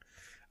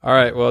All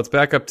right. Well, it's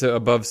back up to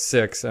above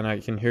 6, and I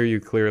can hear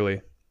you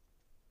clearly.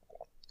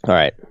 All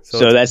right.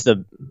 So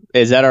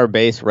is that our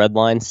base red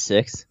line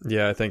 6?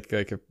 Yeah, I think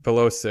like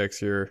below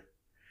 6, you're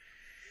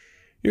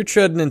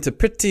treading into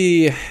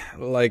pretty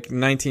like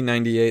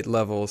 1998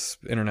 levels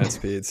internet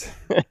speeds.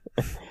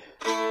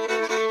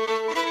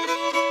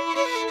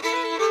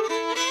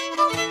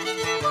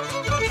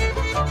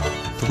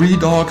 Three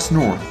Dogs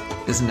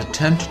North is an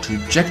attempt to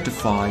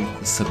objectify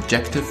the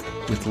subjective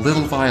with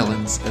little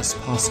violence as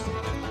possible.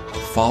 The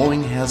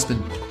following has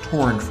been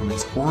torn from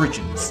its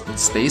origins in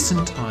space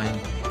and time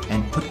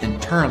and put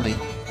entirely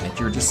at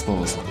your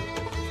disposal.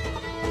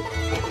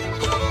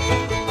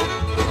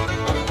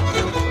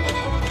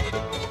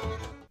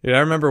 Yeah, I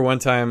remember one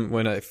time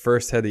when I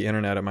first had the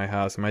internet at my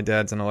house. My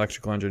dad's an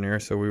electrical engineer,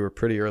 so we were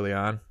pretty early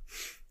on.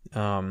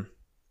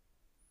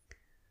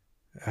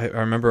 I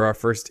remember our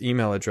first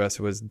email address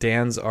was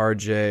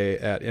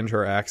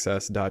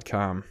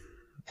dansrj@interaccess.com.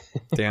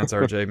 Dan's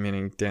RJ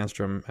meaning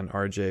Danstrom, and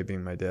RJ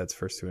being my dad's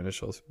first two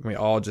initials. We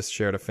all just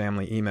shared a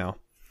family email.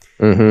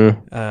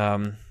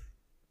 Mm-hmm.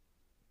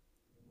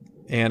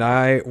 And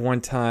I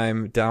one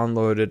time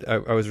downloaded,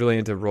 I was really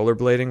into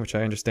rollerblading, which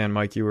I understand,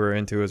 Mike, you were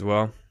into as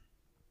well.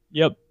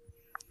 Yep.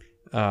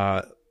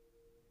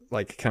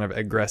 Like kind of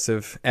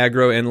aggressive,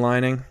 aggro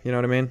inlining, you know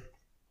what I mean?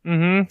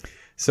 Mm-hmm.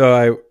 So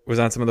I was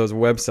on some of those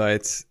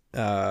websites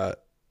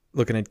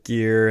looking at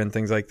gear and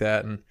things like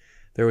that, and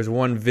there was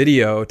one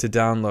video to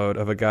download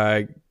of a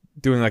guy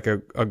doing like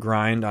a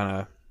grind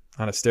on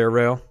a stair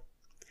rail.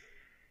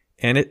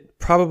 And it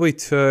probably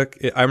took,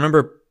 I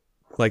remember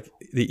like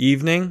the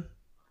evening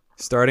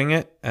starting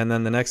it, and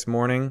then the next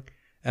morning,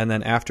 and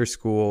then after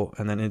school,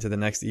 and then into the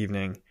next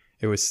evening,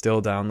 it was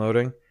still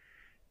downloading.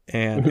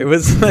 And it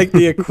was like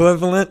the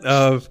equivalent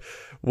of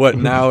what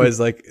now is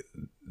like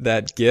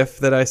that GIF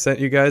that I sent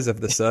you guys of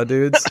the Suh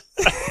dudes.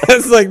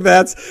 It's like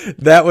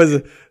that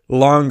was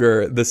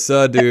longer. The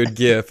Suh dude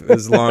GIF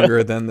is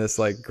longer than this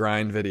like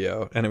grind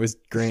video, and it was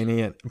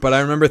grainy. But I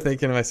remember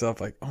thinking to myself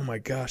like, oh my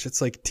gosh,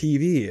 it's like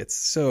TV. It's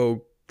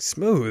so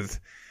smooth.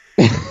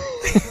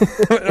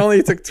 It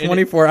only took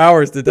 24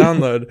 hours to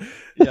download.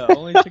 Yeah, it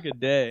only took a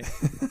day.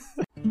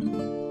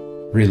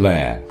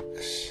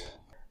 Relax.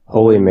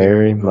 Holy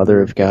Mary,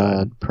 Mother of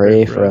God,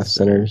 pray for us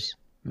sinners,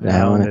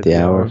 now and at the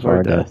hour of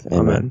our death.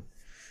 Amen.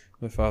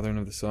 The Father, and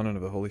of the Son, and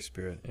of the Holy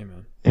Spirit.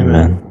 Amen.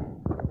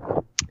 Amen.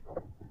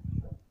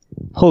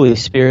 Holy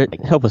Spirit,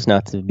 help us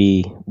not to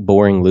be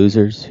boring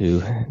losers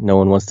who no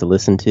one wants to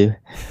listen to.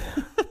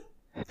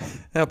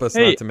 Help us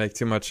not to make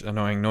too much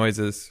annoying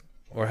noises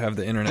or have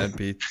the internet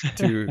be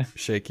too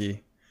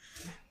shaky.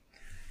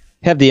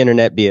 Have the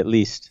internet be at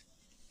least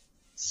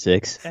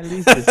 6. At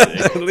least a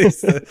 6. At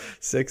least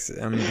 6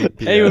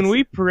 Mbps. Hey, when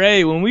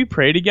we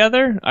pray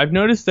together, I've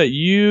noticed that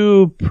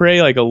you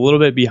pray like a little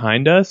bit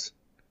behind us.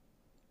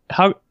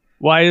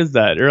 Why is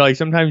that? Or like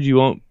sometimes you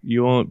won't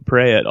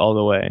pray it all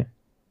the way.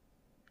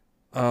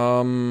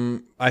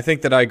 I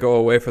think that I go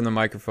away from the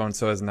microphone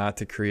so as not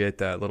to create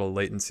that little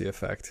latency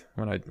effect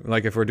when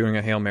like if we're doing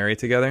a Hail Mary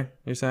together,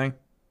 you're saying?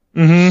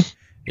 Mm-hmm.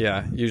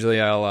 Yeah,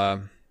 usually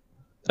I'll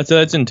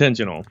That's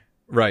intentional.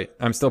 Right.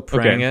 I'm still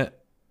praying it,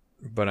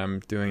 but I'm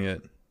doing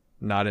it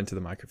not into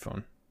the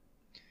microphone.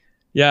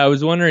 Yeah, I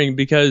was wondering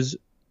because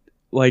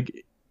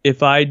like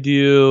if I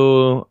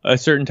do a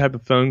certain type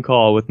of phone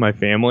call with my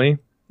family,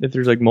 if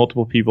there's like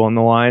multiple people on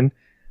the line,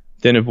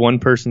 then if one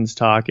person's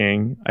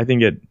talking, I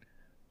think it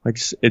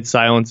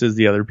silences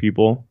the other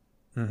people.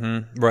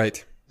 Mm-hmm. Right.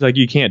 It's like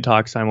you can't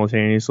talk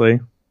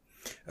simultaneously.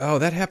 Oh,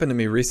 that happened to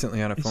me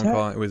recently on a phone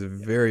call. It was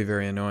very,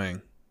 very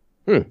annoying.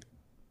 Because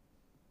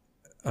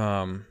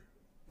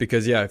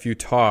if you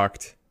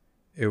talked,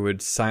 it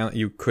would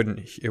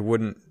it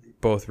wouldn't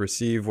both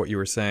receive what you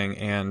were saying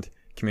and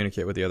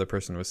communicate what the other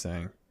person was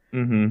saying.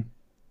 Mm-hmm.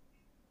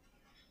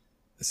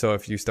 So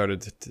if you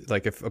started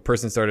to, if a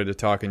person started to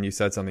talk and you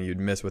said something, you'd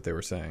miss what they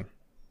were saying.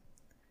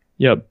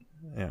 Yep.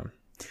 Yeah.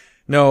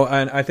 No,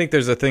 and I think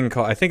there's a thing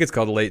it's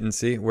called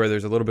latency, where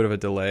there's a little bit of a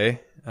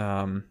delay,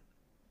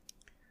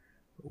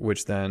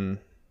 which then,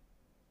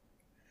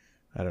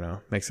 I don't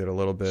know, makes it a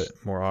little bit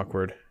more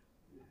awkward.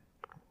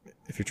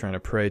 If you're trying to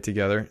pray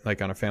together,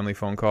 like on a family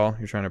phone call,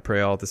 you're trying to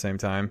pray all at the same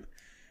time.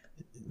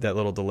 That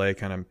little delay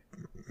kind of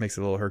makes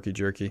it a little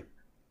herky-jerky.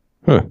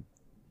 Huh.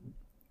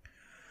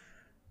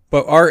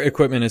 But our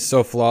equipment is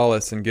so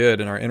flawless and good,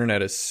 and our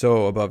internet is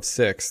so above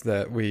 6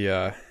 that we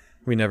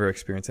never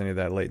experience any of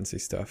that latency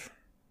stuff.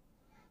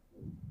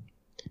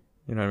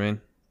 You know what I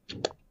mean?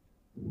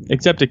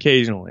 Except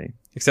occasionally.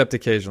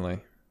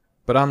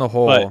 But on the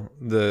whole,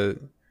 the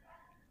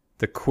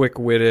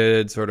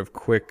quick-witted, sort of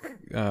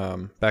quick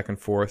back and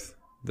forth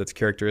that's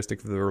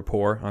characteristic of the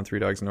rapport on Three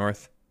Dogs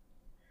North.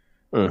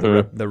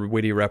 Mm-hmm. The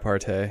witty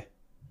repartee.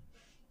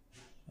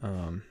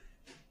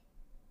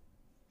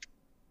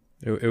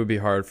 It would be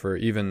hard for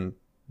even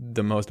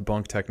the most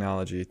bunk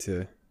technology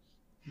to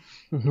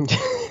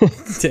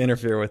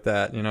interfere with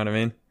that. You know what I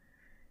mean?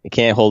 It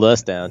can't hold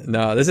us down.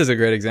 No, this is a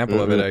great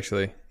example of it,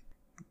 actually.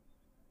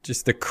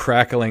 Just the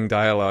crackling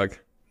dialogue.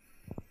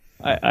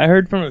 I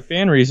heard from a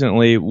fan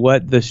recently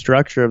what the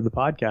structure of the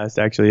podcast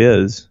actually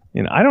is.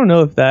 And I don't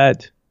know if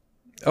that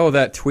Oh,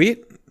 that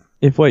tweet?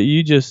 if what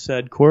you just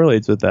said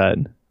correlates with that.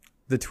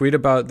 The tweet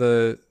about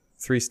the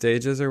 3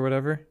 stages or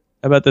whatever?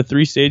 About the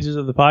 3 stages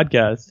of the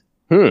podcast.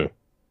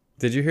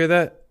 Did you hear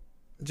that,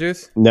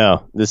 Juice?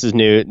 No, this is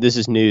new. This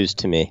is news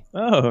to me.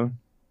 Oh,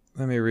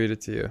 Let me read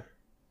it to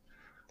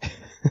you.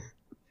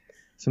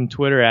 some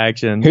Twitter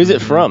action. Who's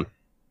it from?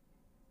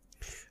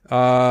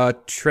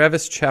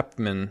 Travis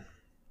Chapman.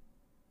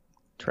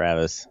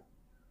 Travis.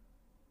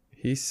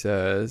 He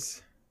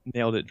says,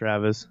 Nailed it,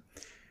 Travis.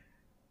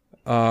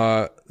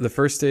 the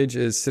first stage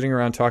is sitting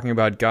around talking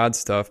about God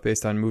stuff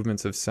based on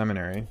movements of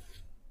seminary.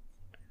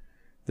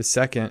 The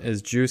second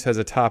is Juice has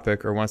a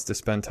topic or wants to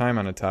spend time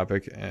on a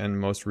topic and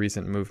most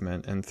recent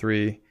movement. And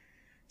 3,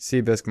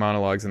 Seabisc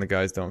monologues and the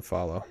guys don't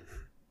follow.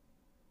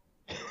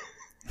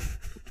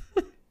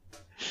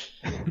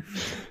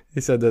 He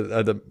said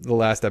that the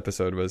last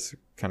episode was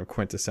kind of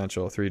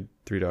quintessential, Three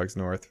Dogs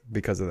North,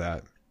 because of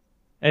that.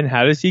 And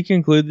how does he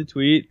conclude the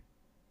tweet?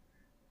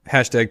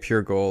 Hashtag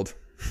pure gold.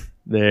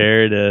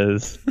 There it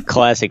is.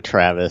 Classic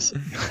Travis.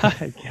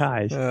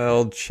 Gosh.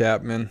 Old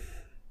Chapman.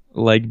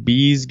 Like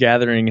bees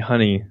gathering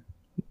honey.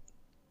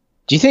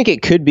 Do you think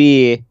it could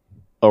be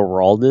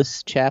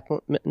Araldus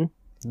Chapman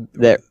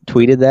that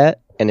tweeted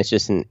that, and it's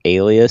just an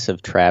alias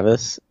of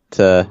Travis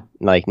to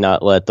like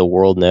not let the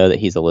world know that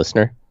he's a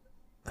listener?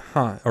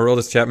 Huh.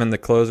 Aroldis Chapman, the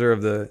closer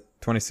of the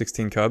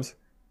 2016 Cubs?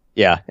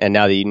 Yeah, and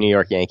now the New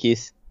York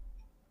Yankees?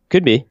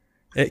 Could be.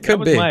 It That could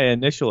was be. my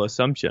initial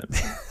assumption.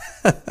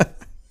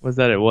 Was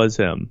that it was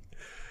him.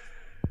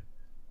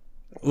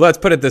 Let's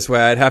put it this way.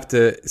 I'd have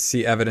to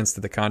see evidence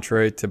to the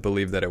contrary to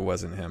believe that it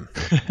wasn't him.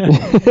 And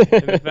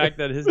the fact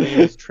that his name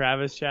is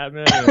Travis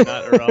Chapman and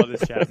not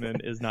Araldus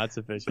Chapman is not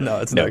sufficient. No,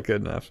 it's not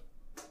good enough.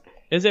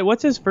 Is it?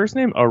 What's his first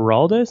name?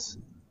 Araldus?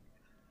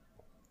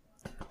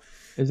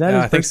 Is that? Yeah,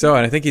 his I think first- so,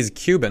 and I think he's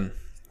Cuban,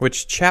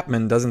 which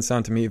Chapman doesn't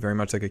sound to me very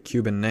much like a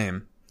Cuban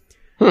name.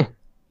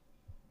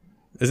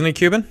 Isn't he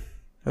Cuban?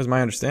 That was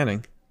my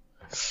understanding.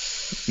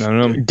 I don't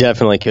know.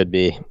 Definitely could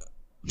be.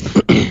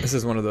 This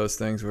is one of those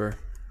things where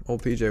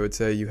old PJ would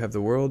say, you have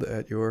the world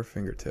at your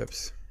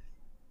fingertips.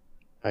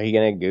 Are you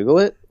going to Google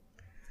it?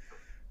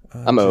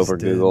 I'm Just over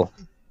did. Google.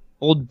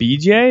 Old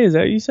BJ? Is that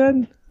what you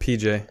said?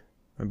 PJ,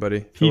 my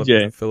buddy.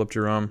 PJ. Philip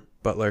Jerome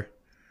Butler.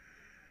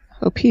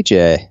 Oh,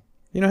 PJ.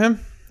 You know him?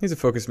 He's a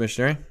Focus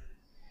missionary.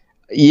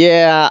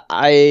 Yeah,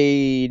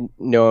 I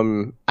know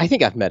him. I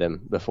think I've met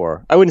him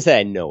before. I wouldn't say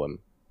I know him,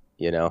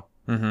 you know?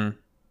 Mm-hmm.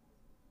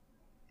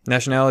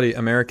 Nationality,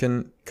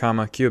 American,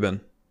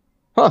 Cuban.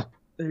 Huh.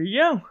 There you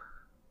go.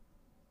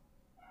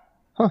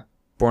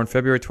 Born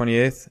February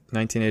 28th,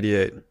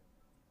 1988.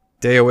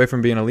 Day away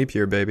from being a leap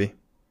year, baby.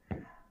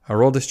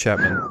 Aroldis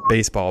Chapman,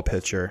 baseball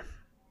pitcher.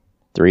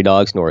 3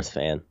 Dogs North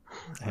fan.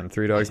 And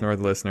 3 Dogs North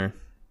listener.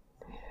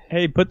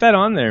 Hey, put that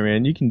on there,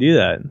 man. You can do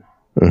that.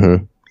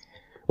 Mm-hmm.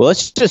 Well,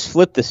 let's just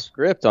flip the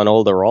script on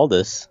old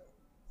Araldus.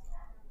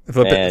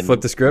 Flip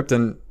the script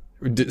and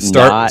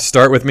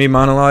start with me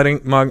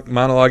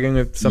monologuing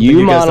with something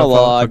You you guys don't follow?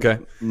 monologue,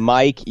 Okay.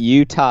 Mike,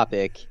 you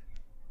topic.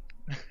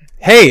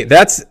 Hey,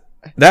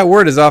 that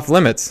word is off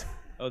limits.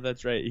 Oh,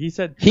 that's right. He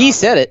said He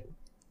said it.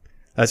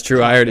 That's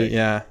true. I already,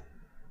 yeah.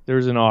 there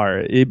was an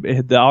R.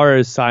 The R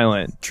is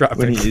silent Tropic.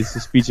 when it's a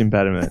speech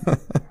impediment.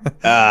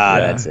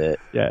 That's it.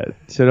 Yeah,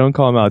 so don't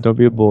call him out. Don't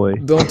be a bully.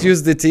 Don't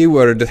use the T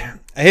word.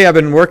 Hey, I've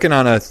been working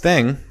on a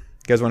thing. You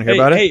guys want to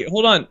hear about it? Hey,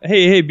 hold on.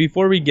 Hey,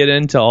 before we get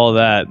into all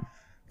that,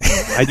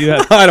 I do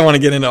have. I don't want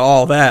to get into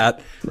all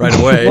that right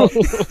away.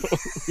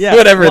 Yeah,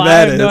 Whatever well,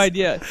 that I have no is.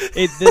 idea.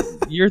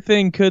 Your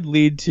thing could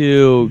lead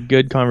to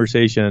good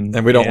conversation,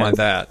 And we don't want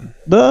that.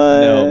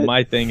 But No,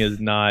 my thing is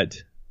not.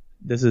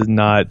 This is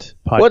not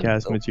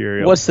podcast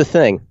material. What's the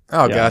thing?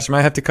 Oh, Yeah. gosh. Am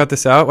I have to cut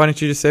this out? Why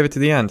don't you just save it to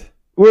the end?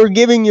 We're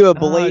giving you a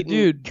blatant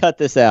dude. cut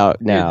this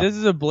out now. Dude, this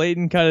is a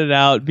blatant cut it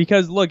out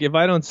because look, if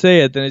I don't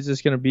say it, then it's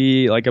just gonna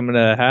be like I'm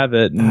gonna have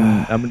it and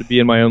I'm gonna be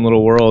in my own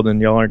little world and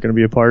y'all aren't gonna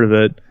be a part of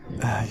it.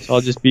 So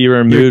I'll just be You're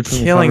removed from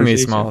killing the me,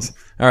 conversation. Smalls.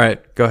 All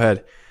right, go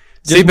ahead.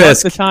 Just mark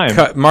Seabisc, the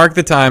time. Mark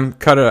the time.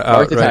 Cut it out.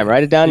 Mark the time.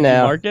 Write it down Did you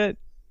now. mark it?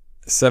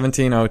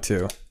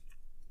 17:02.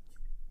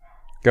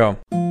 Go.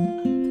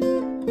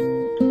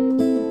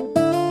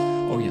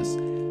 Oh, yes.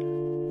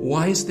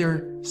 Why is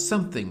there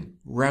something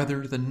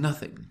rather than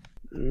nothing?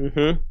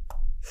 Mm-hmm.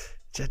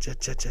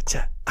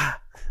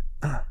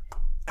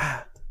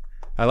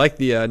 I like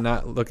the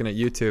not looking at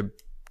YouTube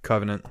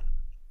covenant,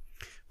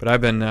 but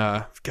I've been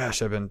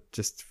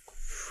just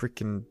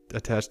freaking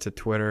attached to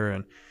Twitter,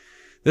 and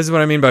this is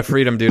what I mean by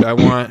freedom, dude. I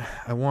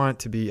want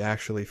to be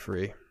actually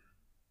free.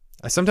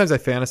 Sometimes I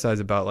fantasize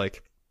about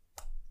like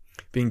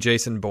being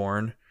Jason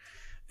Bourne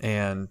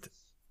and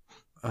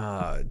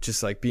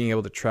just like being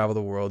able to travel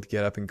the world,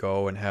 get up and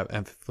go, and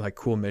have like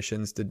cool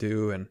missions to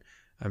do, and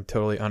I'm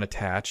totally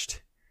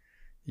unattached.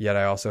 Yet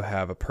I also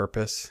have a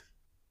purpose.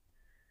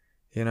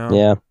 You know?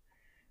 Yeah.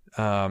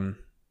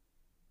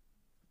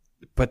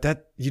 But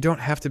that you don't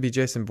have to be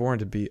Jason Bourne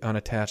to be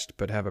unattached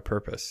but have a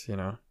purpose, you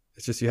know?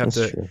 It's just you have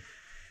That's to true.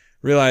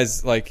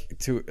 realize like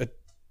to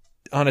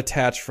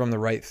unattach from the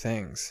right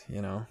things,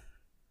 you know.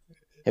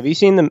 Have you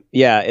seen the?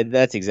 Yeah,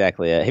 that's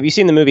exactly it. Have you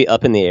seen the movie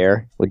Up in the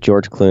Air with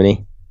George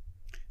Clooney?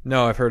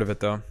 No, I've heard of it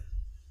though.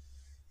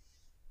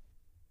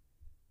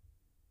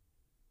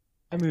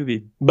 That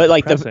movie, But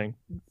like depressing.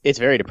 it's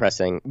very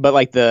depressing. But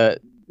like I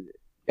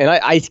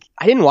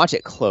didn't watch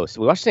it close.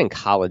 We watched it in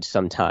college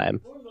sometime.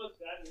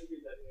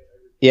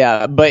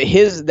 Yeah, but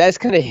that's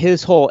kind of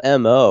his whole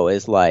MO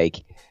is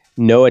like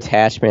no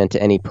attachment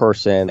to any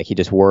person. Like he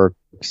just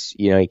works.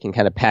 You know, he can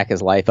kind of pack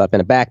his life up in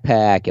a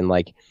backpack, and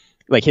like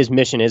his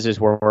mission is his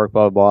work,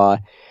 blah blah blah.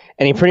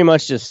 And he pretty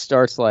much just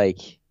starts like,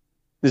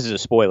 this is a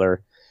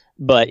spoiler,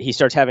 but he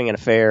starts having an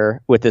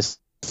affair with this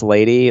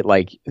lady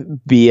like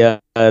via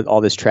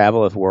all this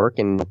travel of work.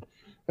 And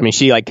I mean,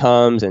 she like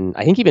comes and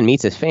I think even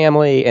meets his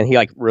family, and he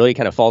like really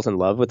kind of falls in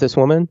love with this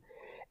woman.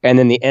 And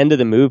then the end of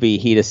the movie,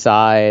 he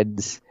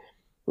decides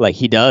like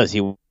he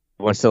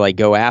wants to like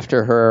go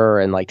after her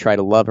and like try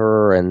to love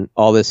her and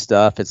all this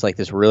stuff. It's like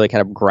this really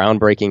kind of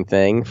groundbreaking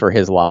thing for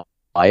his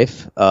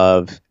life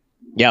of,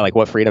 yeah, like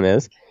what freedom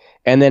is.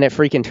 And then it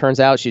freaking turns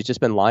out she's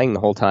just been lying the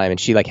whole time, and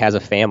she like has a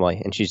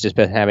family, and she's just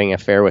been having an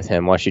affair with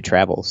him while she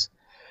travels.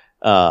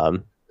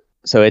 So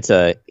it's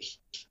a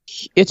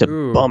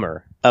Ooh.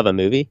 bummer of a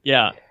movie.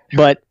 Yeah.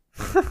 But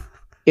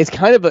it's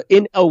kind of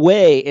in a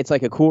way, it's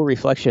like a cool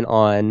reflection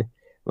on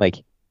like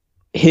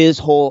his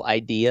whole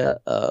idea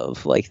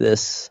of like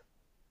this,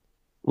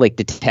 like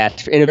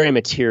detached in a very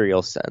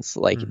material sense,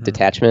 like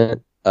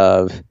detachment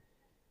of,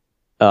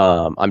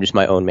 I'm just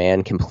my own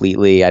man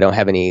completely. I don't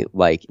have any,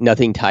 like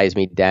nothing ties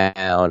me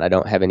down. I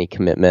don't have any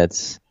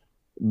commitments,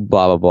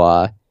 blah, blah,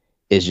 blah,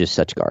 is just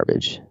such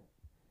garbage.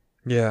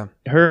 Yeah.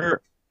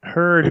 Her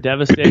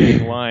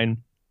devastating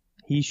line,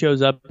 he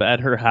shows up at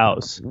her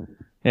house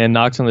and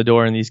knocks on the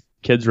door, and these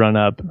kids run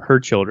up, her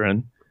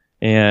children,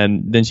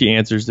 and then she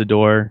answers the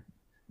door,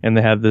 and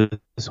they have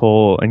this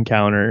whole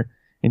encounter,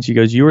 and she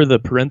goes, "You are the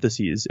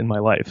parentheses in my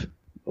life.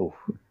 Oh.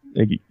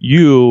 Like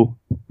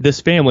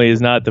this family is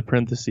not the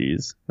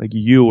parentheses. Like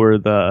you were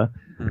the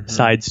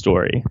side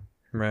story."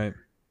 Right.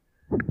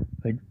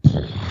 Like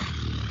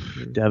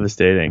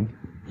devastating.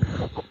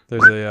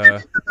 There's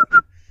a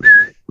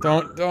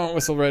don't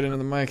whistle right into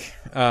the mic.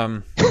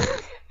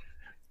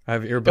 I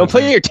have earbuds. Don't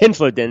put in. your tin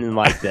foot in the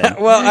mic then.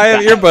 Well, I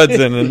have earbuds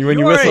in, and when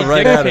you whistle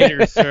right at it,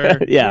 Dictator, sir.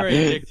 Yeah. You're a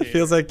it dictator.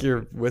 feels like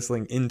you're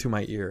whistling into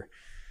my ear.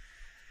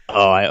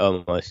 Oh, I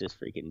almost just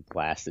freaking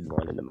blasted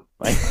one in the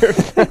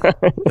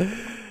microphone.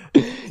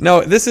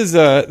 No, this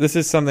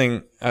is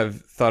something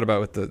I've thought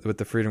about with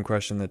the freedom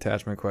question, the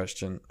attachment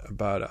question,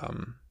 about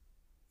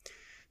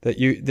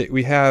that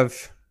we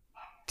have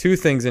two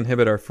things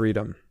inhibit our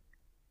freedom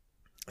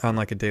on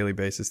like a daily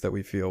basis that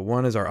we feel.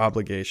 One is our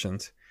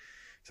obligations,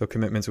 so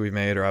commitments we've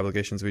made or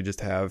obligations we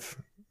just have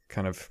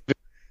kind of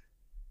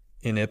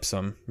in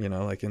ipsum, you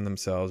know, like in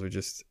themselves. We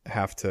just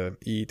have to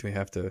eat, we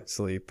have to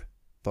sleep,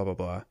 blah blah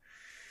blah.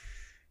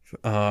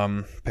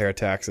 Pay our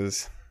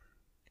taxes.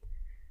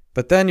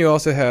 But then you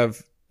also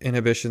have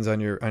inhibitions on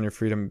your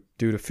freedom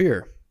due to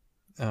fear,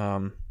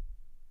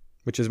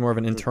 which is more of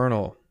an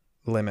internal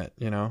limit,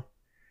 you know.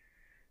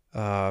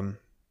 And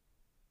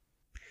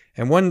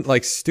one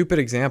like stupid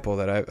example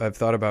that I've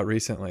thought about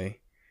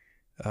recently,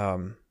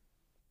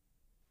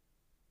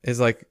 is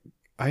like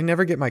I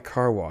never get my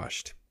car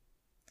washed.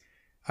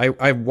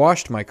 I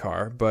washed my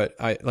car, but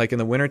I like in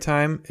the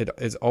wintertime it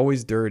is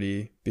always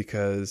dirty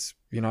because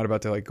you're not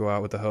about to like go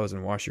out with the hose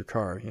and wash your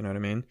car. You know what I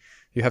mean?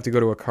 You have to go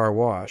to a car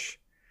wash.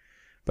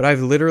 But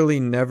I've literally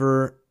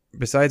never,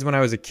 besides when I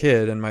was a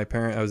kid and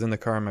I was in the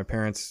car and my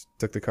parents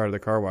took the car to the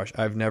car wash,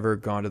 I've never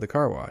gone to the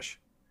car wash.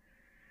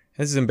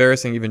 This is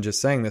embarrassing even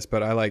just saying this,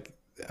 but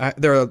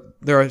there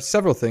are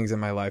several things in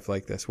my life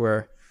like this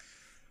where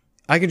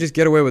I can just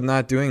get away with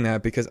not doing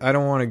that because I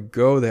don't want to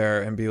go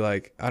there and be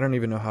like, I don't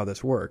even know how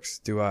this works.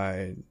 Do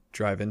I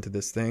drive into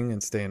this thing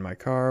and stay in my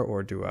car,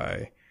 or do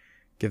I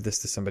give this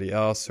to somebody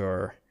else,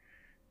 or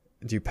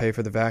do you pay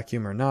for the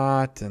vacuum or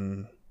not?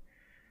 And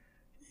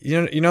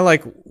you know,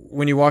 like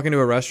when you walk into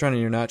a restaurant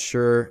and you're not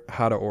sure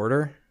how to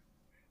order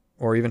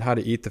or even how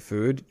to eat the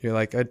food, you're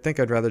like, I think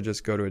I'd rather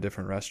just go to a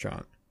different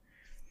restaurant.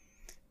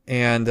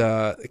 And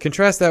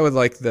contrast that with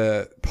like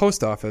the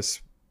post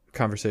office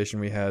conversation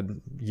we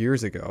had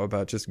years ago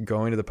about just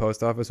going to the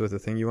post office with the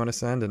thing you want to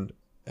send,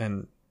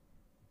 and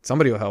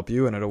somebody will help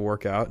you and it'll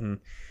work out. And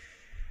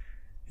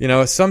you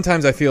know,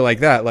 sometimes I feel like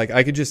that, like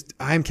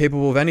I'm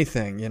capable of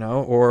anything, you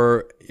know,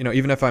 or you know,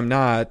 even if I'm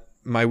not,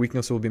 my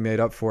weakness will be made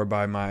up for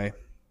by my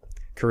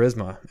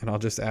charisma, and I'll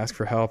just ask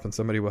for help and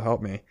somebody will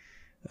help me.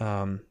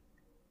 And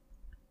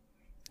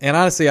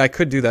honestly, I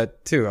could do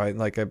that too. I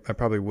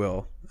probably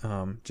will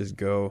just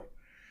go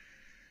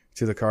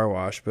to the car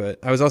wash. But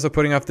I was also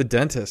putting off the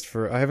dentist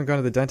I haven't gone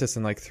to the dentist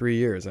in like 3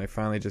 years, and I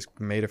finally just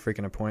made a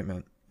freaking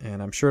appointment,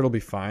 and I'm sure it'll be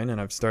fine.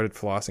 And I've started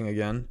flossing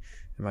again,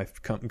 and my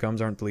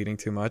gums aren't bleeding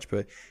too much.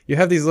 But you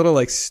have these little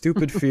like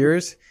stupid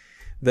fears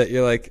that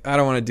you're like, I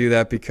don't want to do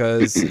that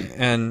because,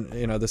 and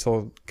you know, this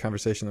whole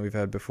conversation that we've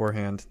had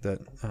beforehand that,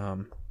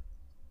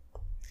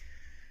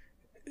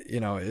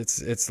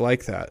 it's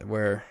like that,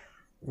 where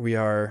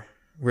we're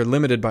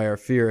limited by our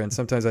fear. And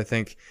sometimes I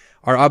think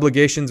our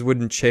obligations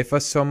wouldn't chafe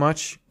us so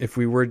much if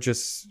we were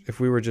just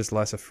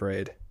less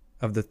afraid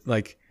of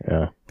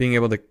being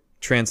able to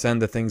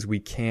transcend the things we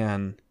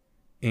can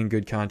in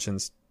good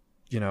conscience,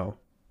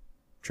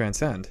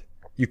 transcend.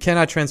 You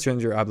cannot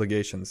transcend your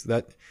obligations.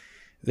 That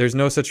there's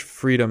no such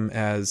freedom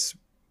as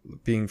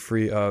being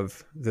free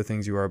of the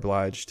things you are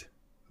obliged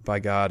by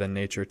God and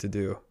nature to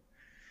do.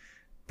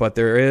 But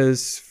there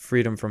is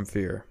freedom from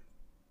fear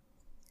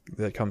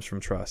that comes from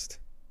trust.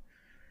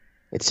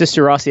 It's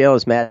Sister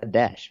Rosiella's mad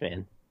dash,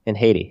 man, in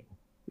Haiti.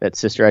 That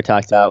sister I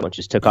talked about when she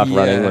just took off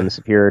running when the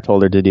superior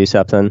told her to do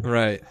something.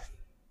 Right.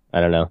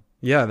 I don't know.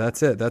 Yeah,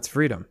 that's it. That's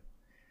freedom.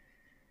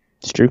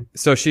 It's true.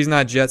 So she's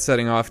not jet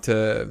setting off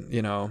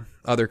to,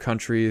 other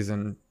countries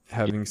and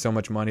having so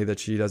much money that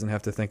she doesn't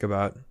have to think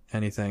about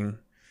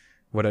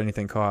what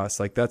anything costs.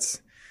 Like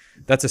that's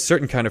a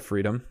certain kind of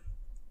freedom.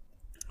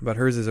 But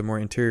hers is a more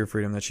interior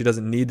freedom that she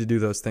doesn't need to do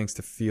those things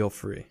to feel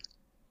free.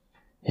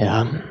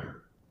 Yeah.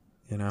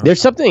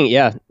 There's something,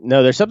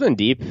 there's something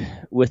deep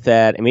with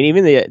that. I mean,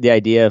 even the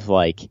idea of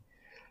like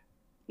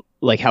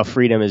how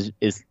freedom is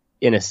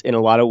in a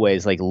lot of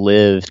ways like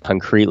lived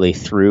concretely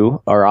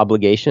through our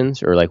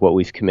obligations, or like what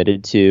we've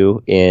committed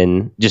to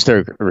in just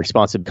the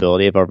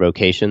responsibility of our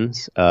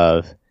vocations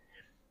of,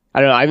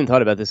 I don't know, I haven't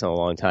thought about this in a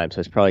long time,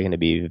 so it's probably going to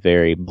be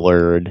very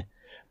blurred.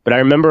 But I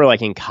remember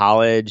like in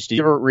college, did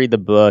you ever read the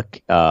book?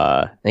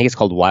 I think it's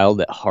called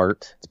Wild at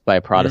Heart. It's by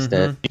a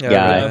Protestant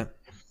guy.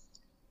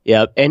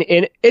 Yeah.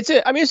 And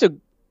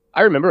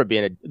I remember it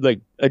being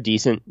a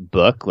decent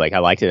book. Like I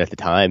liked it at the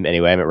time.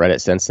 Anyway, I haven't read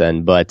it since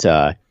then, but,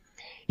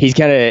 he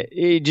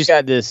just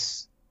got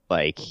this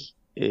like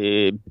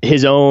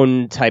his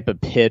own type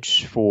of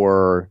pitch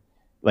for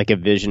like a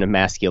vision of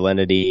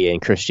masculinity and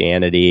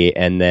Christianity.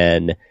 And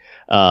then, it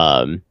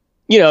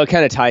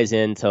kind of ties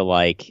into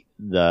like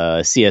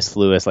the C.S.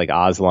 Lewis, like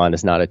Aslan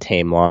is not a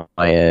tame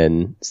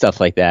lion, stuff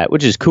like that,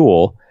 which is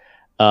cool.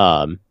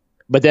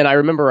 But then I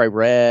remember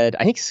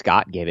I think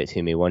Scott gave it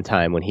to me one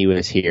time when he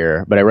was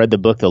here, but I read the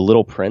book, The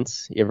Little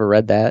Prince. You ever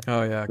read that?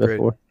 Oh yeah.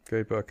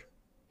 Great book.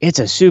 It's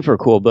a super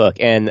cool book.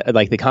 And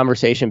like the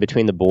conversation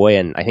between the boy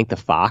and I think the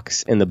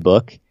fox in the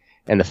book,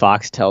 and the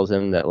fox tells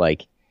him that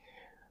like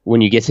when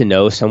you get to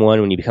know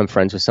someone, when you become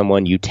friends with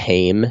someone, you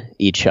tame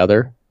each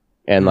other.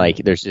 And like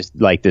there's just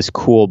like this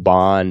cool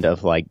bond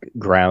of like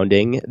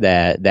grounding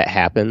that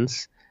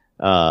happens.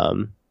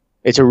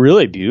 It's a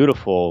really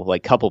beautiful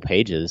like couple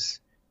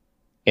pages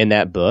in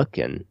that book.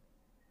 And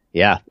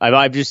yeah,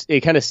 I've just,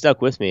 it kind of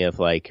stuck with me of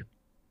like,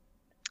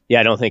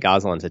 I don't think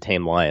Aslan's a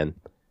tame lion,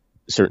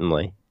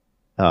 certainly.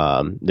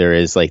 There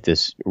is like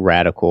this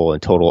radical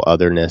and total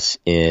otherness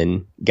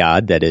in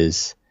God that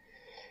it's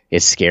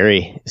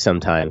scary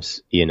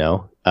sometimes,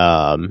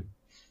 in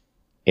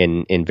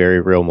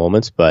very real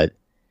moments, but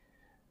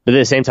at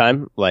the same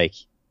time, like,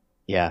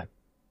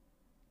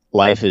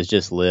 life is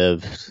just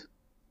lived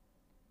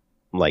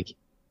like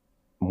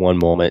one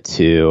moment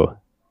to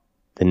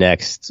the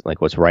next, like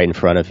what's right in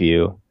front of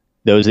you,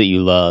 those that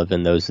you love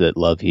and those that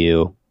love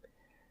you.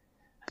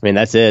 I mean,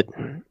 that's it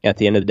at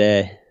the end of the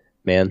day,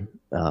 man.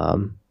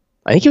 I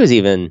think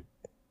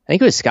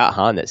it was Scott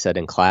Hahn that said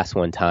in class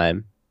one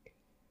time,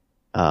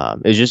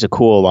 it was just a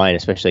cool line,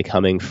 especially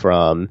coming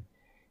from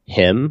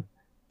him.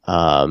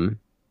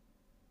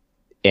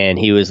 And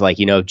he was like,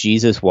 if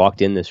Jesus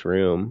walked in this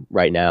room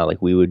right now,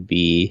 like we would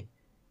be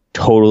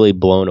totally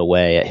blown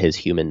away at his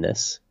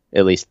humanness.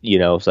 At least,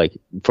 it's like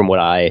from what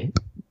I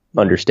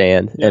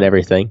understand and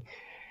everything.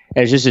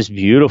 And it's just this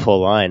beautiful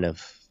line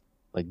of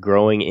like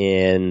growing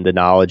in the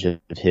knowledge of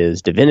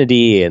his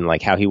divinity and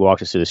like how he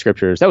walked us through the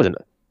scriptures. That was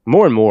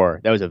more and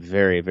more. That was a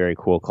very, very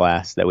cool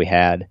class that we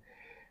had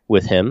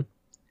with him.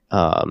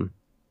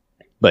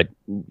 But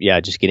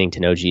just getting to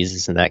know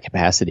Jesus in that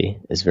capacity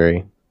is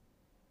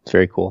it's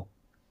very cool.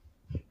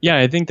 Yeah,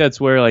 I think that's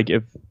where, like,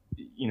 if,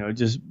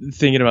 just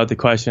thinking about the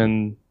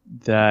question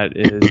that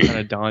is kind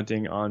of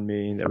daunting on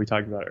me that we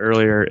talked about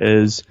earlier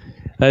is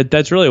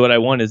that's really what I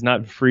want, is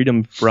not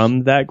freedom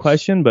from that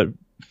question, but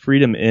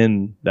freedom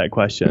in that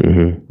question.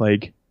 Mm-hmm.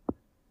 Like,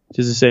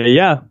 just to say,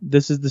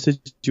 this is the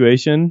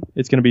situation.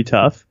 It's going to be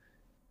tough.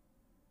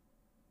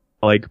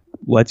 Like,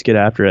 let's get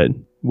after it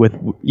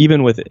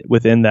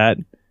within that,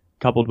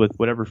 coupled with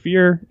whatever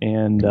fear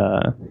and,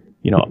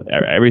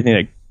 everything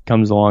that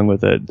comes along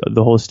with it,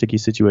 the whole sticky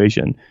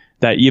situation,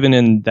 that even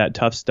in that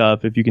tough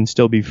stuff, if you can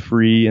still be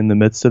free in the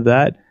midst of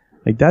that,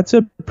 like that's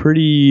a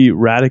pretty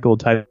radical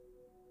type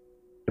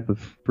of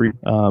free.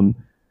 So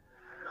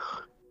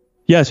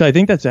I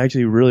think that's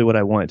actually really what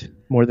I want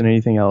more than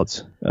anything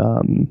else,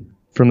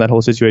 from that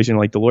whole situation.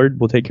 Like the Lord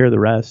will take care of the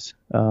rest.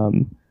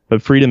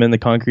 But freedom in the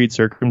concrete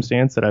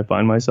circumstance that I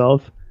find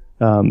myself,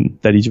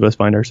 that each of us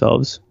find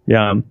ourselves.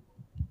 Yeah.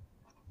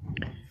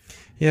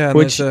 Yeah.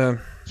 Which,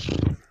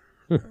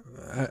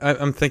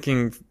 I'm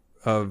thinking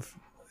of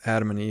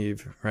Adam and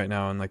Eve right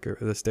now in like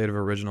the state of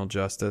original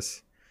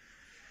justice,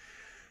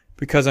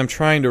 because I'm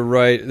trying to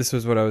write. This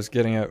was what I was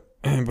getting at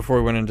before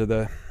we went into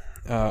the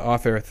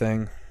off-air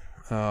thing.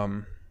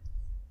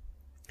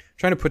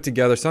 trying to put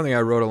together something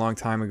I wrote a long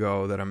time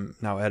ago that I'm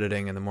now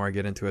editing, and the more I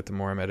get into it, the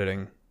more I'm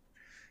editing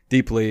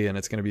deeply, and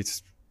it's going to be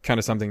kind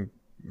of something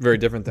very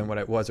different than what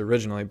it was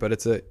originally, but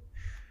it's a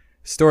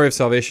story of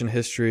salvation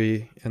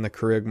history and the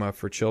kerygma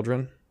for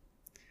children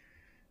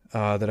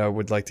that I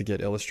would like to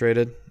get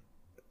illustrated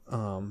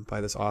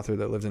by this author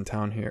that lives in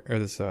town here, or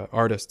this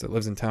artist that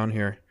lives in town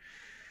here.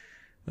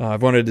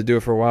 I've wanted to do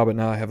it for a while, but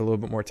now I have a little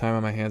bit more time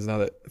on my hands now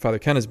that Father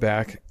Ken is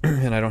back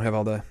and I don't have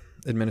all the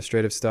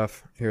administrative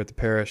stuff here at the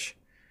parish.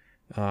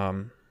 I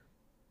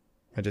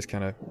just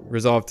kind of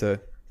resolved to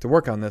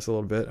work on this a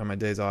little bit on my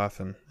days off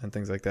and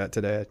things like that.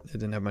 Today I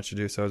didn't have much to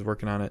do, so I was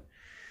working on it.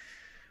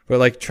 But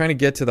like trying to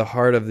get to the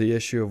heart of the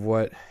issue of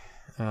what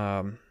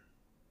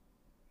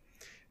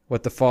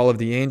the fall of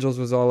the angels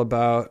was all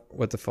about,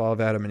 what the fall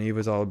of Adam and Eve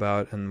was all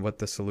about, and what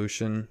the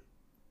solution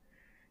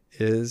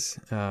is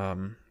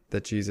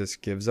that Jesus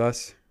gives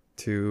us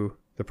to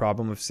the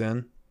problem of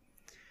sin.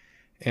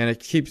 And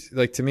it keeps,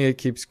 like, to me, it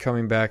keeps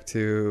coming back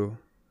to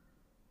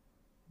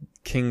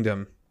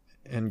kingdom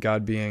and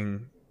God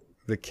being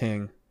the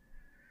king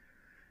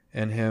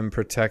and him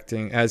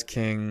protecting, as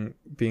king,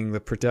 being the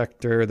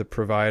protector, the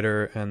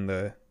provider, and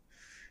the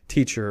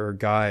teacher or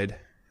guide,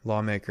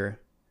 lawmaker.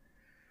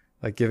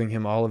 Like giving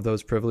him all of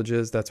those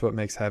privileges. That's what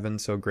makes heaven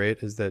so great,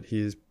 is that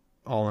he's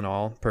all in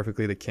all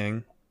perfectly the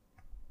king.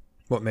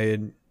 What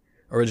made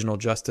original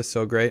justice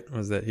so great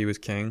was that he was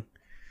king.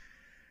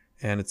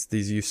 And it's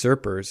these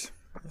usurpers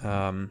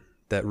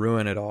that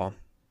ruin it all,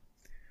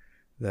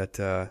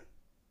 that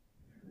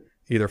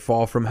either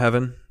fall from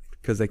heaven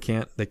because they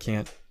can't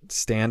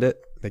stand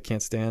it. They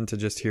can't stand to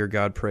just hear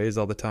God praised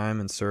all the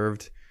time and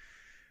served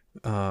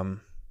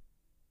in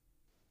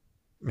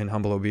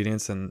humble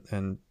obedience,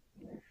 and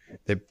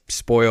they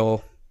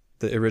spoil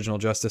the original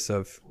justice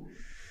of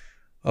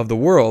the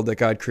world that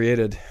God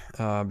created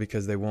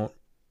because they won't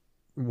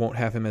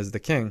have him as the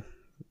king.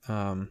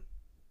 And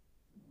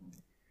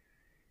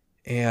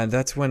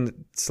that's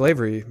when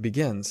slavery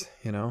begins,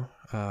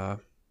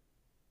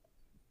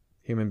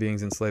 human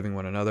beings enslaving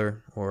one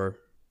another or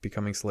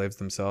becoming slaves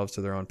themselves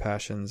to their own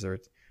passions or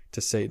to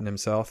Satan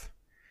himself.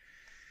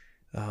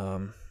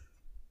 And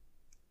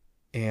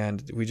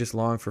we just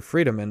long for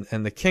freedom.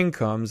 And the king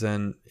comes,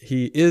 and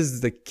he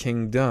is the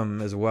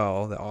kingdom as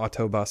well, the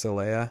auto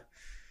basileia.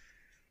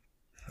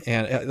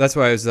 And that's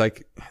why I was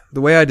like,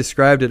 the way I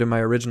described it in my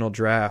original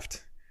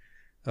draft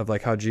of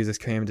like how Jesus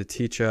came to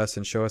teach us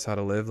and show us how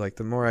to live, like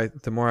the more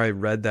I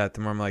read that,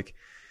 the more I'm like,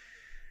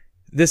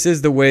 this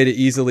is the way to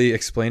easily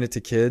explain it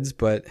to kids,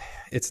 but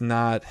it's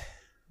not.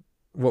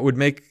 What would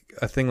make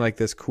a thing like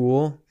this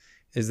cool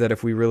is that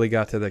if we really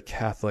got to the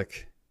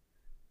Catholic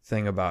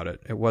thing about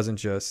it, it wasn't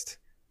just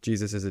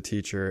Jesus is a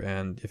teacher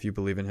and if you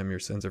believe in him, your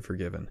sins are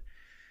forgiven.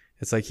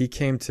 It's like he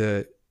came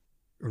to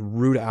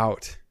root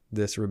out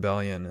this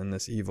rebellion and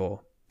this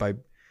evil by,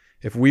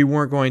 if we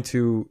weren't going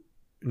to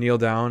kneel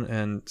down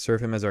and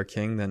serve him as our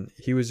king, then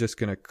he was just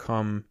going to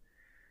come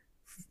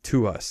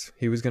to us.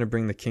 He was going to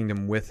bring the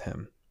kingdom with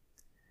him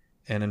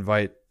and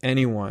invite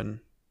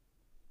anyone.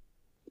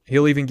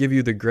 He'll even give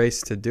you the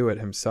grace to do it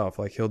himself.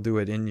 Like he'll do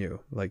it in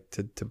you, like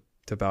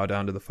to bow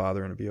down to the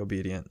Father and to be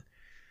obedient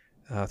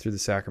through the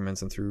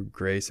sacraments and through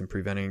grace and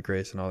preventing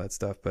grace and all that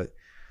stuff. But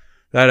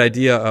that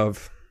idea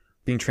of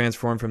being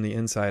transformed from the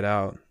inside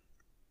out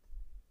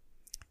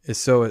is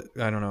so,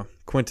 I don't know,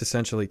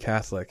 quintessentially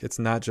Catholic. It's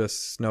not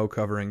just snow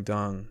covering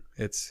dung.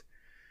 It's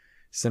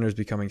sinners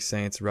becoming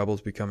saints,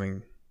 rebels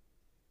becoming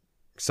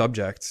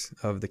subjects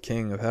of the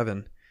King of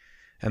heaven,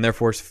 and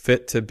therefore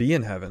fit to be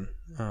in heaven.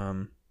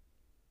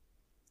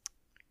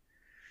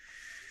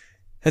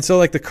 And so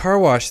like the car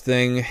wash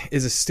thing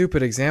is a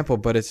stupid example,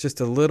 but it's just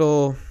a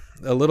little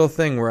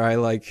thing where I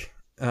like,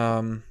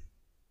 I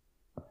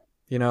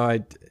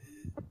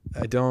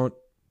don't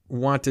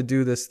want to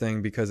do this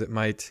thing because it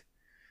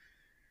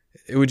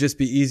would just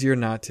be easier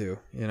not to,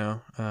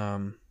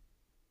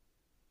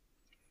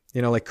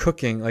 like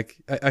cooking. Like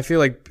I feel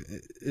like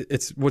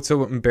it's what's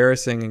so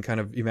embarrassing and kind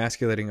of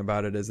emasculating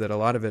about it is that a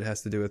lot of it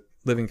has to do with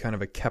living kind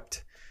of a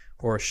kept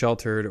or a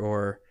sheltered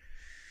or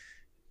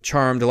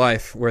charmed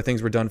life where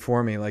things were done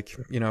for me. Like,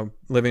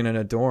 living in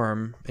a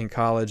dorm in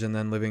college and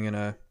then living in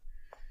a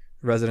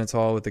residence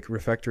hall with the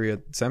refectory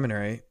at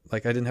seminary.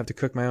 Like I didn't have to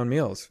cook my own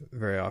meals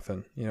very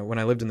often. When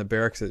I lived in the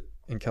barracks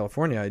in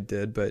California, I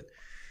did, but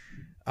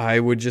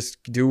I would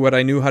just do what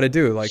I knew how to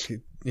do. Like,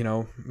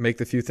 make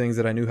the few things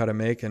that I knew how to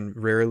make and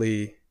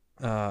rarely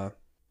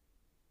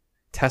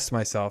test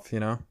myself,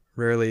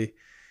 rarely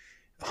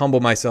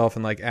humble myself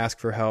and like ask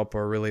for help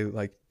or really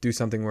like do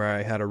something where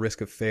I had a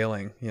risk of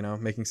failing,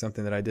 making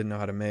something that I didn't know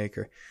how to make,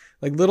 or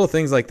like little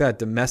things like that,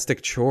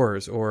 domestic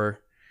chores or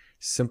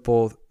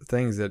simple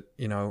things that,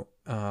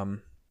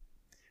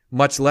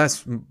 much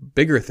less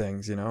bigger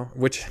things,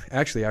 which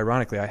actually,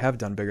 ironically, I have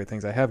done bigger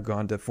things. I have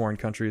gone to foreign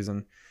countries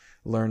and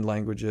learned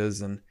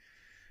languages and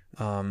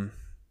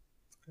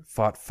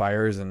fought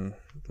fires and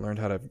learned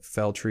how to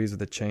fell trees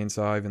with a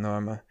chainsaw, even though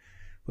I'm a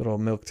little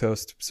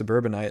milquetoast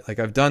suburbanite. Like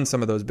I've done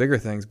some of those bigger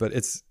things, but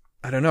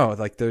I don't know,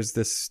 like there's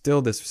this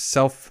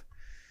self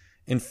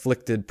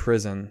inflicted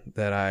prison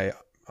that I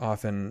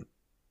often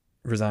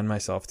resign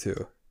myself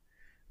to.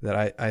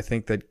 That I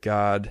think that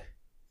God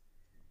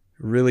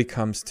really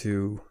comes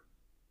to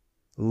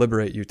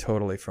liberate you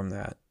totally from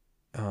that.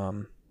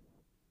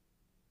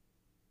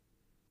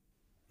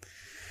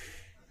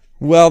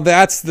 Well,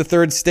 that's the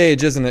third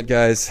stage, isn't it,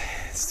 guys?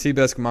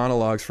 Seabesk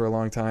monologues for a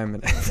long time,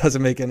 and it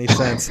doesn't make any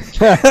sense.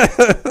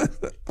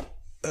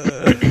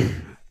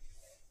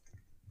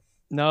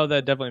 No,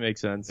 that definitely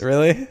makes sense.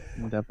 Really? It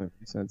definitely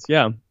makes sense.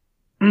 Yeah.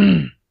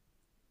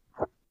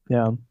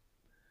 Yeah.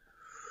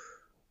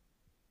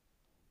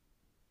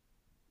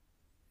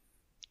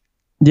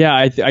 Yeah,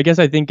 I guess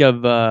I think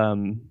of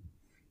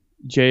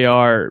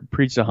JR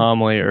preached a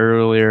homily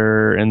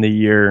earlier in the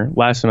year,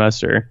 last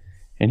semester,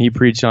 and he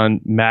preached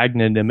on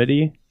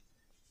magnanimity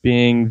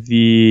being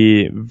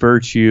the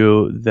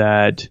virtue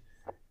that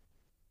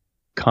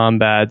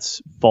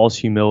combats false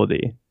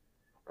humility.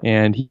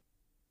 And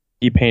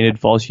he painted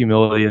false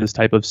humility as this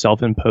type of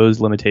self-imposed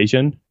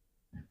limitation.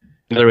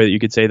 Another way that you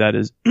could say that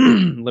is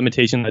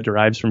limitation that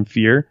derives from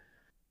fear.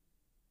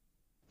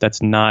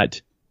 That's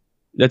not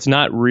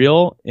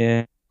real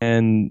in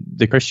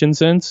the Christian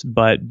sense,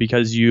 but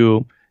because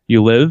you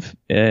live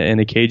in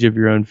a cage of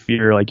your own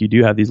fear, like you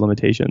do have these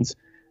limitations.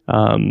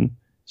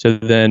 So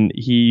then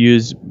he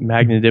used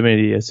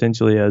magnanimity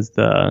essentially as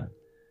the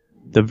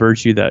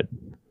virtue that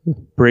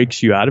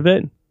breaks you out of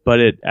it, but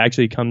it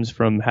actually comes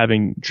from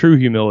having true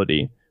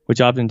humility,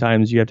 which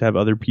oftentimes you have to have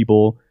other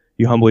people,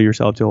 you humble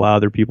yourself to allow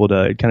other people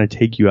to kind of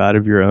take you out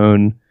of your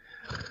own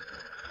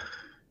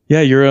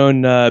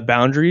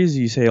boundaries.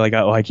 You say like,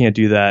 oh, I can't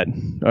do that,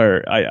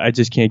 or I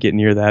just can't get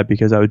near that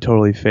because I would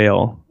totally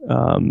fail.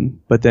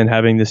 But then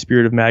having the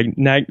spirit of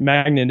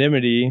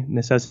magnanimity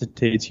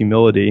necessitates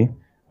humility,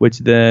 which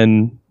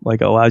then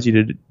like allows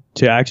you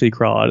to actually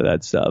crawl out of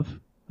that stuff.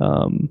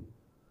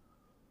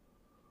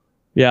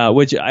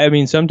 Which I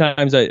mean,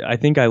 sometimes I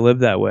think I live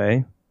that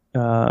way.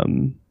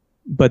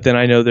 But then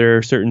I know there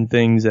are certain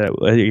things that,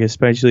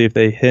 especially if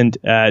they hint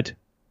at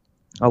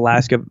a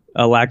lack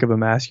of a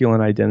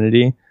masculine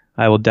identity,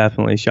 I will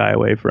definitely shy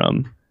away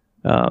from.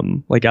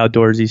 Like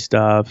outdoorsy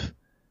stuff,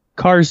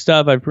 cars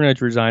stuff. I've pretty much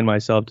resigned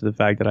myself to the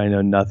fact that I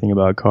know nothing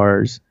about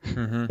cars.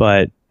 Mm-hmm.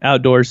 But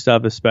outdoor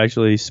stuff,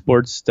 especially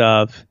sports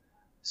stuff,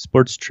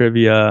 sports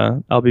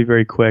trivia, I'll be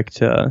very quick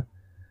to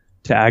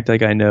act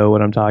like I know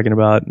what I'm talking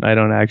about. I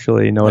don't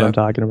actually know what I'm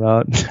talking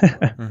about.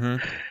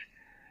 Mm-hmm.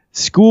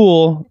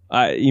 School,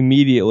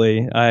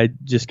 I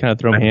just kind of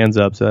throw my hands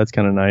up, so that's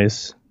kind of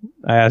nice.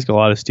 I ask a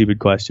lot of stupid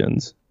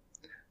questions.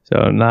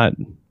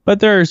 But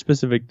there are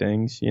specific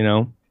things, you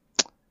know.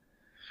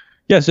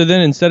 Yeah, so then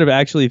instead of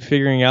actually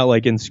figuring out,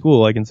 like in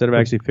school, instead of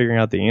actually figuring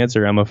out the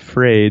answer, I'm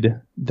afraid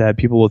that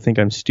people will think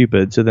I'm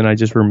stupid, so then I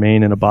just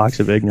remain in a box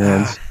of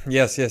ignorance.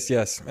 Yes.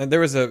 And there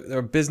was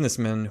a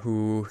businessman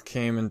who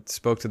came and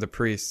spoke to the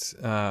priests,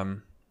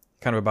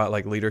 kind of about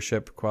like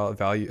leadership,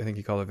 value. I think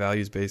he called it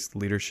values-based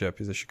leadership.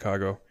 He's a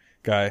Chicago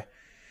guy.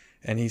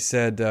 And he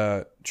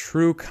said,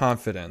 true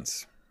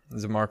confidence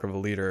is a mark of a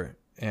leader.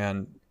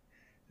 And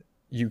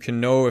you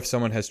can know if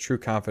someone has true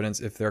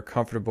confidence if they're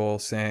comfortable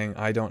saying,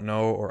 I don't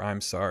know, or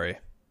I'm sorry.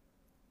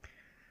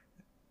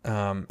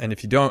 And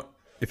if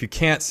you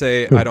can't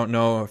say, I don't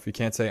know, if you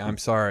can't say, I'm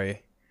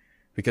sorry,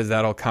 because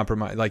that'll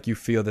compromise, like you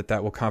feel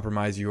that will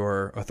compromise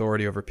your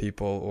authority over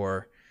people,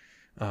 or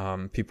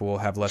people will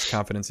have less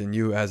confidence in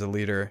you as a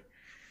leader,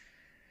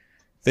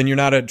 then you're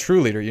not a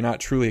true leader. You're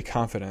not truly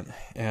confident.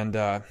 And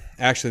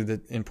actually,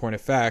 in point of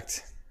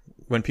fact,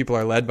 when people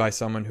are led by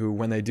someone who,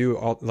 when they do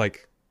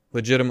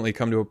legitimately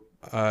come to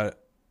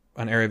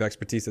an area of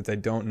expertise that they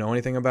don't know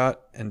anything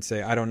about and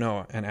say, I don't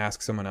know, and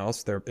ask someone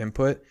else their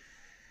input,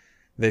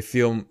 they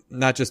feel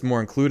not just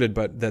more included,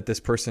 but that this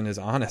person is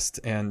honest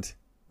and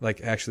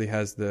like actually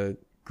has the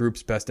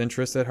group's best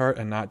interest at heart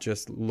and not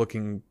just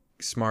looking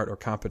smart or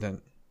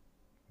competent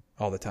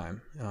all the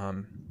time.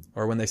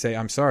 Or when they say,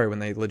 I'm sorry, when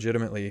they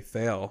legitimately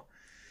fail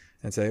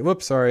and say,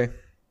 whoops, sorry,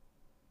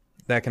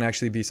 that can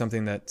actually be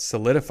something that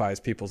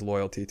solidifies people's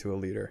loyalty to a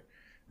leader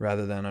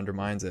rather than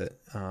undermines it.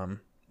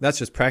 That's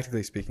just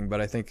practically speaking,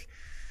 but I think,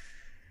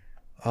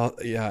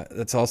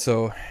 that's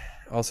also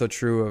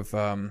true of,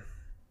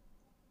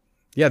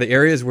 the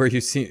areas where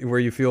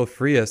you feel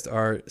freest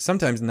are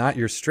sometimes not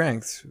your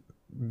strengths,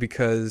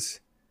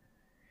 because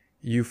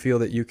you feel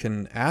that you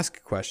can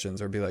ask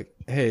questions or be like,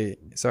 hey,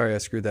 sorry, I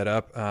screwed that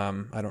up.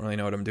 I don't really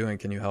know what I'm doing.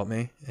 Can you help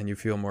me? And you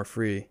feel more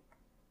free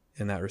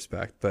in that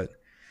respect. But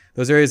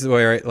those areas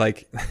where,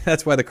 like,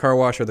 that's why the car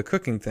wash or the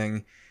cooking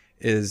thing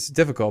is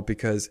difficult,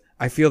 because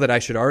I feel that I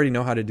should already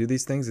know how to do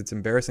these things. It's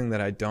embarrassing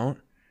that I don't.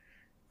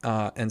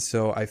 And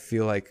so I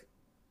feel like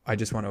I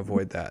just want to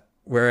avoid that.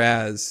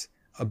 Whereas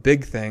a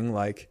big thing,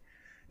 like,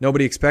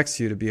 nobody expects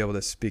you to be able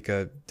to speak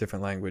a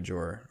different language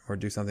or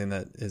do something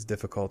that is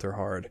difficult or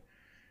hard.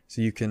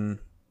 So you can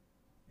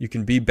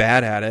be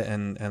bad at it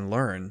and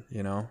learn,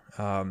 you know.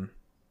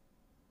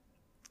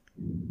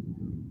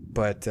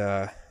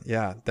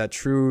 That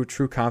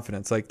true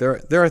confidence. Like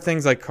there are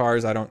things like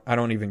cars I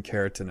don't even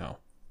care to know,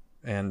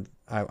 and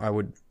I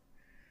would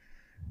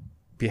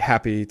be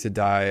happy to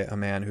die a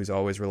man who's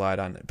always relied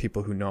on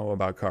people who know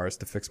about cars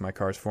to fix my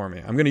cars for me.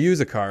 I'm going to use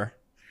a car,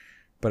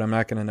 but I'm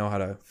not going to know how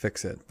to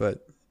fix it.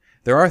 But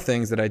there are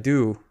things that I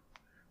do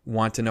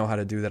want to know how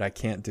to do that I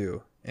can't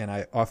do. And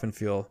I often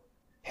feel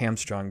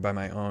hamstrung by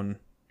my own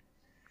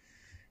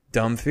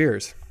dumb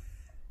fears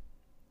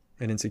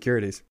and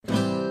insecurities.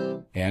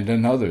 And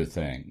another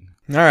thing.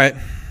 All right.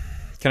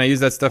 Can I use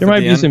that stuff There at might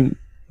the be end? some.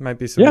 Might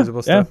be some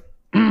usable Yeah. stuff.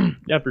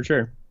 Yeah, for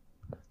sure.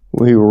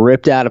 We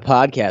ripped out a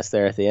podcast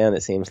there at the end,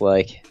 it seems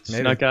like.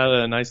 Maybe. Snuck out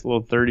a nice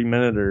little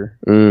 30-minute or.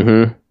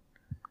 Mm-hmm.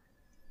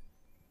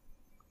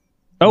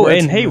 Oh,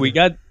 Words and hey, from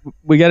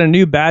we got a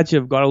new batch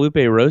of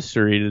Guadalupe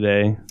Roastery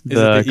today. Is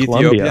it the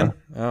Columbia. Ethiopian?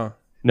 Oh,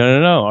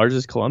 No. Ours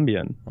is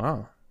Colombian.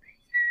 wow.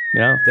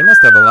 Yeah. They must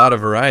have a lot of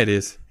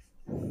varieties.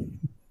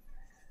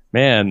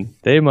 Man,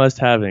 they must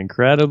have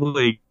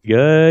incredibly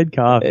good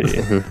coffee.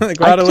 I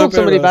Guadalupe told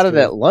somebody about it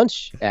Roastery. at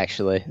lunch,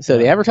 actually. So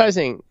the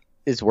advertising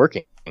is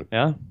working.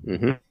 Yeah.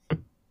 Mm-hmm.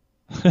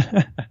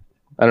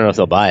 I don't know if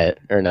they'll buy it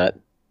or not.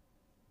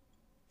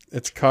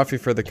 It's coffee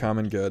for the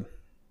common good.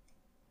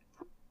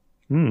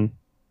 Hmm.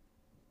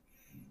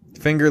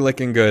 Finger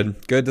licking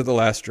good. Good to the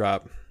last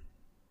drop.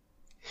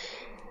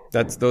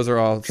 Those are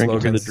all Drink it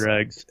to slogans. the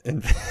dregs.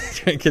 And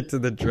drink it to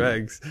the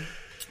dregs.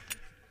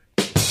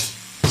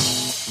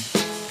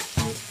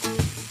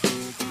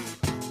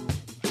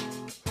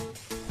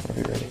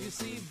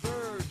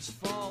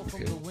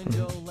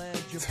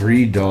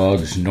 Three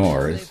Dogs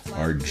North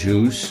are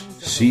Juice,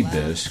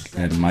 Seabisc,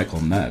 and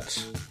Michael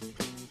Metz.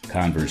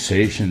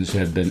 Conversations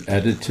have been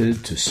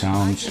edited to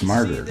sound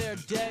smarter.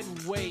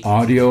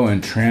 Audio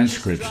and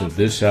transcripts of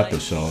this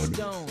episode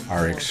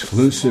are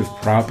exclusive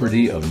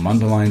property of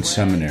Mundelein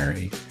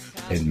Seminary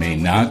and may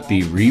not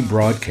be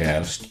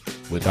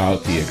rebroadcast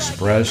without the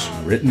express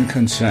written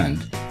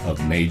consent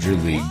of Major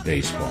League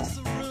Baseball.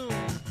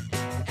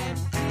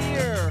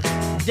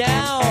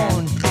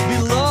 Down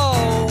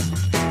below,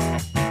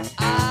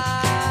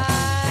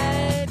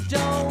 I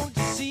don't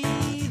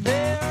see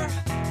their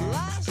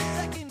last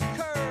second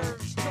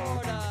curves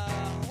toward a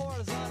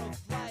horizontal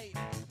flight.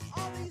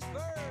 All these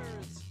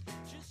birds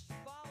just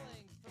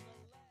falling from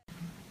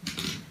the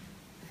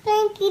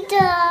Spanky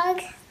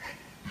dogs.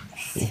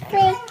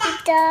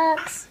 Spanky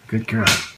dogs. Good girl.